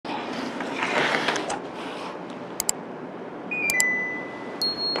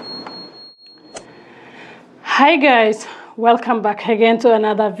Hi guys, welcome back again to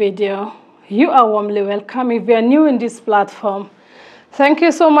another video. You are warmly welcome if you are new in this platform. Thank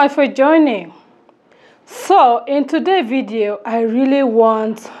you so much for joining. So in today's video, I really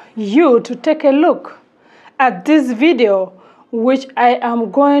want you to take a look at this video which I am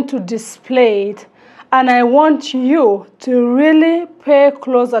going to display it, and I want you to really pay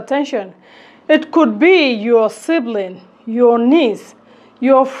close attention. It could be your sibling, your niece,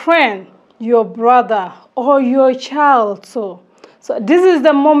 your friend, your brother, or your child. So this is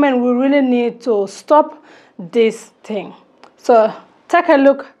the moment we really need to stop this thing. So take a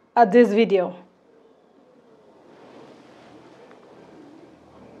look at this video.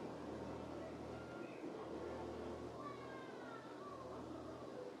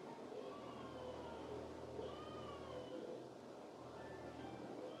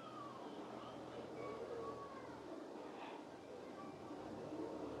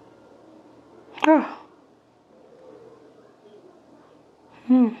 Oh.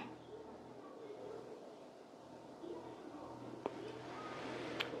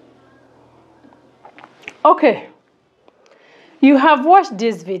 Okay, you have watched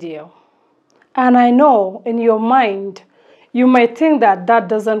this video, and I know in your mind you might think that that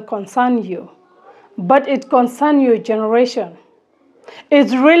doesn't concern you, but it concerns your generation.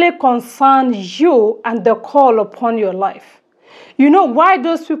 It really concerns you and the call upon your life. You know why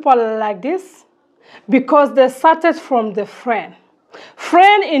those people are like this? Because they started from the friend.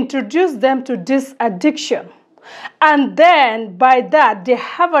 Friend introduced them to this addiction. And then by that, they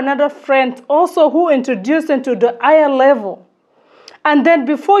have another friend also who introduced them to the higher level. And then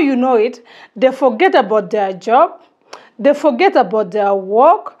before you know it, they forget about their job. They forget about their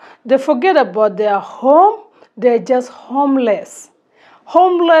work. They forget about their home. They're just homeless.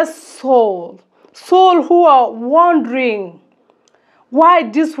 Homeless soul who are wondering why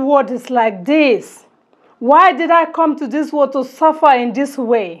this world is like this. Why did I come to this world to suffer in this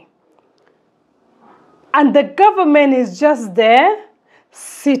way? And the government is just there,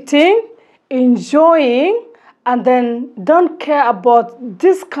 sitting, enjoying, and then don't care about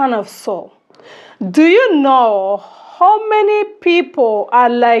this kind of soul. Do you know how many people are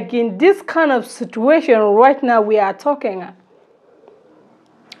like in this kind of situation right now we are talking?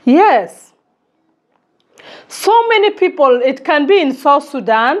 Yes. So many people, it can be in South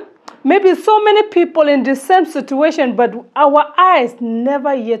Sudan, maybe so many people in the same situation, but our eyes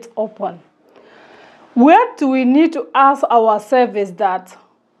never yet open. Where do we need to ask ourselves is that,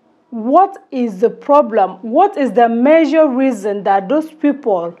 what is the problem? What is the major reason that those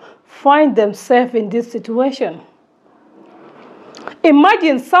people find themselves in this situation?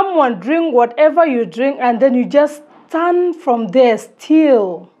 Imagine someone drink whatever you drink and then you just stand from there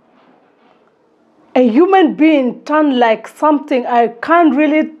still. A human being turned like something, I can't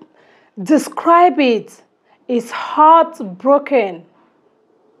really describe it. It's heartbroken.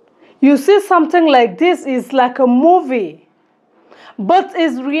 You see something like this is like a movie, but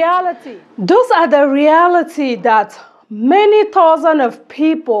it's reality. Those are the reality that many thousands of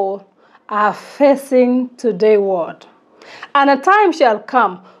people are facing today world. And a time shall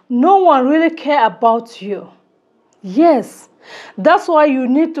come, no one really care about you. Yes, that's why you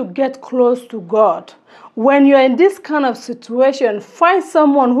need to get close to God. When you're in this kind of situation, find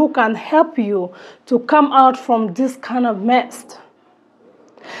someone who can help you to come out from this kind of mess.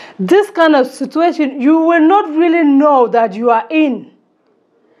 This kind of situation, you will not really know that you are in.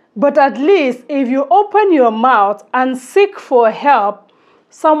 But at least if you open your mouth and seek for help,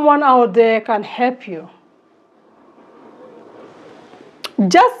 someone out there can help you.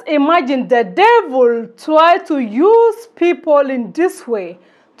 Just imagine the devil try to use people in this way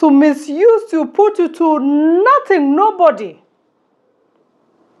to misuse you, put you to nothing, nobody.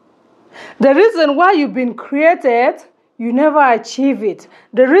 The reason why you've been created, you never achieve it.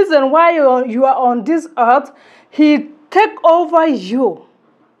 The reason why you are on this earth, he take over you.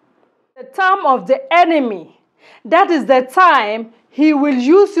 The time of the enemy, that is the time he will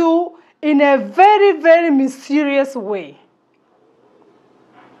use you in a very, very mysterious way.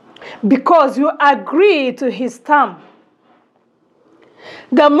 Because you agree to his term.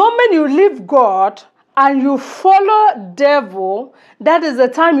 The moment you leave God and you follow devil, that is the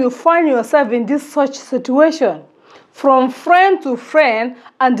time you find yourself in this such situation. From friend to friend,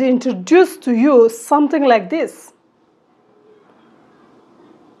 and they introduce to you something like this.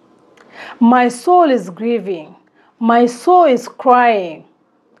 My soul is grieving. My soul is crying.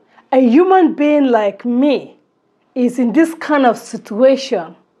 A human being like me is in this kind of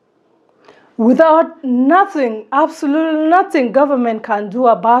situation. Without nothing, absolutely nothing government can do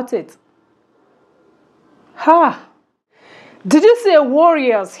about it. Did you see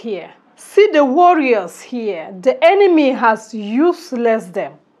warriors here? See the warriors here. The enemy has useless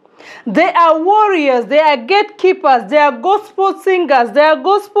them. They are warriors. They are gatekeepers. They are gospel singers. They are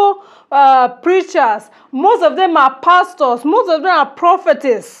gospel preachers. Most of them are pastors. Most of them are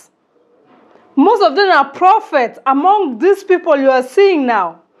prophetess. Most of them are prophets. Among these people you are seeing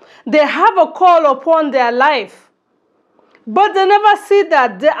now, they have a call upon their life. But they never see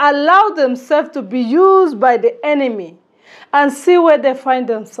that. They allow themselves to be used by the enemy and see where they find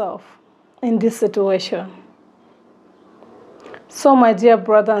themselves in this situation. So, my dear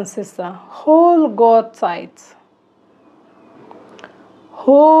brother and sister, hold God tight.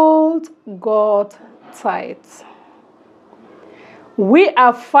 Hold God tight. We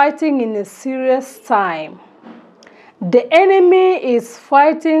are fighting in a serious time. The enemy is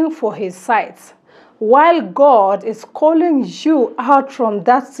fighting for his sight, while God is calling you out from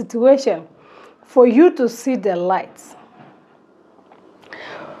that situation for you to see the light.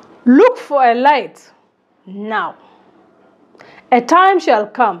 Look for a light now. A time shall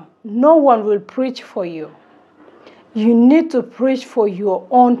come, no one will preach for you. You need to preach for your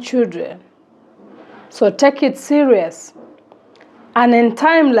own children. So take it serious. And in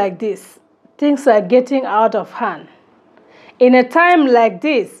time like this, things are getting out of hand. In a time like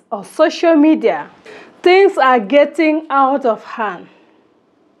this, of social media, things are getting out of hand.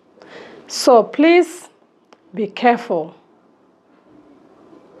 So please be careful.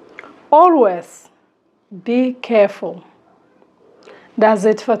 Always be careful. That's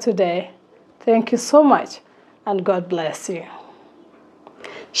it for today. Thank you so much, and God bless you.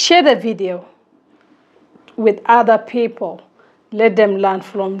 Share the video with other people. Let them learn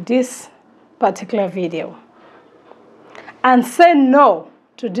from this particular video. And say no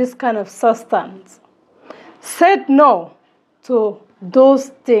to this kind of substance. Say no to those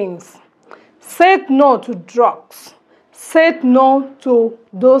things. Say no to drugs. Say no to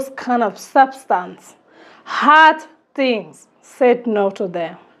those kind of substance. Hard things. Say no to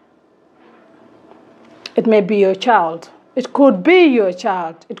them. It may be your child. It could be your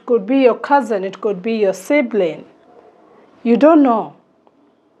child. It could be your cousin. It could be your sibling. You don't know.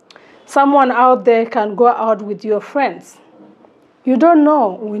 Someone out there can go out with your friends. You don't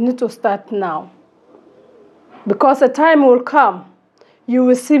know. We need to start now. Because a time will come, you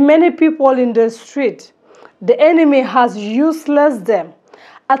will see many people in the street. The enemy has useless them.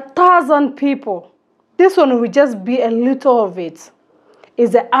 1,000 people. This one will just be a little of it.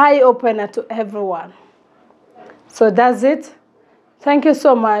 It's an eye-opener to everyone. So that's it. Thank you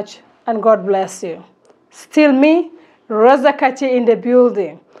so much, and God bless you. Still me, Rosa Kachi in the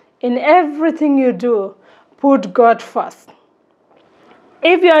building. In everything you do, put God first.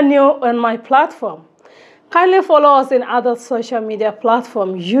 If you are new on my platform, kindly follow us in other social media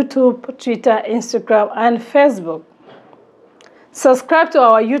platforms, YouTube, Twitter, Instagram, and Facebook. Subscribe to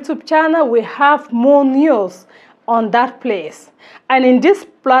our YouTube channel. We have more news on that place. And in this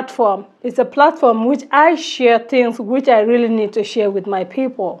platform, it's a platform which I share things which I really need to share with my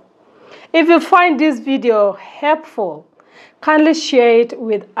people. If you find this video helpful, kindly share it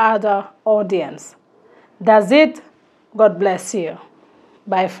with other audience. That's it. God bless you.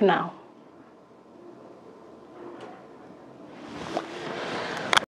 Bye for now.